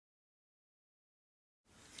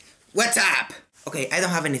What's up? Okay, I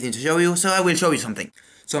don't have anything to show you, so I will show you something.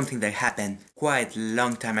 Something that happened quite a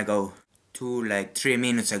long time ago. Like 3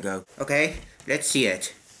 minutes ago. Okay, let's see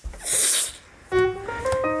it. No,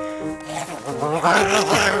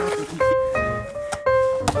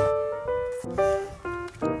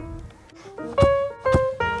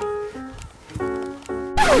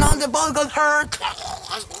 the ball got hurt!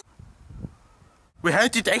 We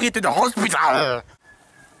had to take it to the hospital!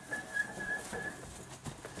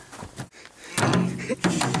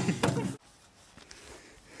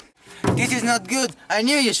 This is not good. I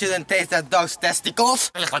knew you shouldn't taste that dog's testicles.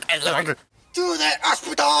 To the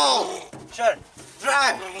hospital! Sure.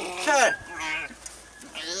 Drive. Sure.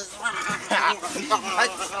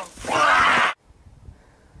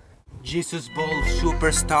 Jesus Ball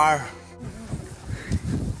Superstar.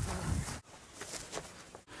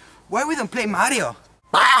 Why we don't play Mario?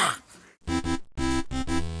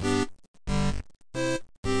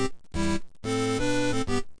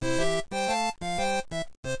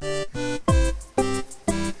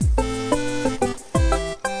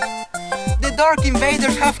 The Dark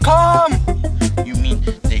Invaders have come! You mean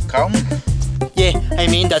they come? Yeah, I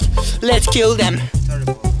mean that. Let's kill them.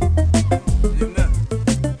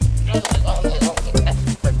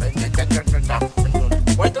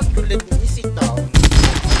 Why don't you let me sit down?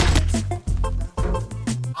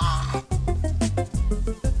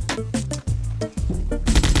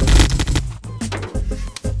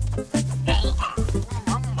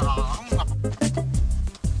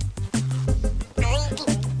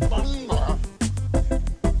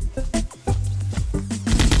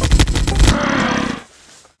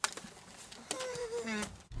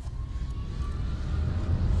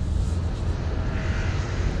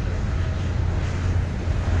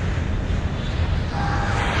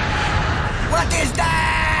 What is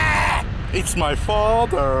that? It's my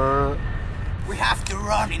father. We have to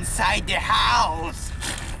run inside the house.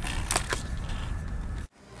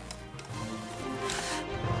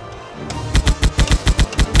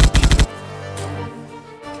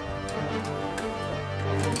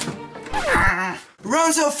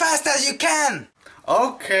 Run so fast as you can.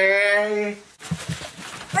 Okay.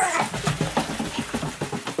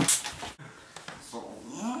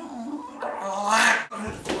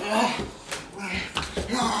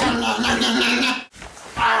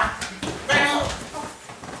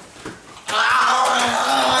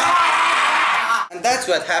 And that's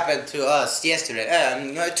what happened to us yesterday,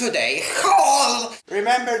 today.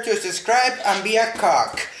 Remember to subscribe and be a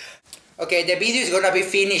cock. Okay, the video is gonna be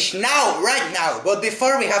finished now, right now. But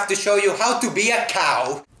before we have to show you how to be a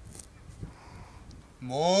cow.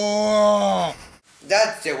 Moo.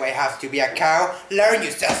 That's the way you have to be a cow. Learn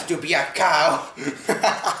yourself to be a cow.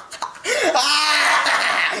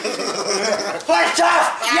 First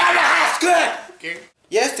off, Yamaha's good! Okay.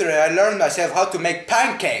 Yesterday I learned myself how to make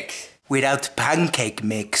pancakes without pancake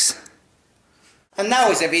mix. And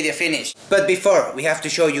now is the video finished. But before, we have to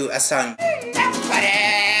show you a song.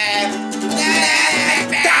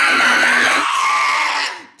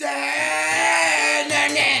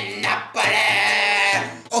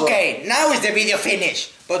 Okay, now is the video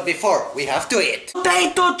finished. But before, we have to eat.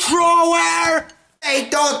 Potato thrower!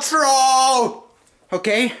 Potato throw!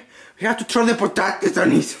 Okay, we have to throw the potatoes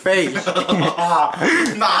on his face.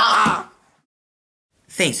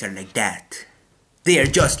 Things are like that. They are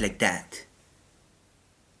just like that.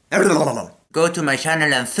 Go to my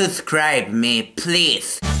channel and subscribe me,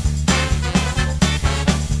 please.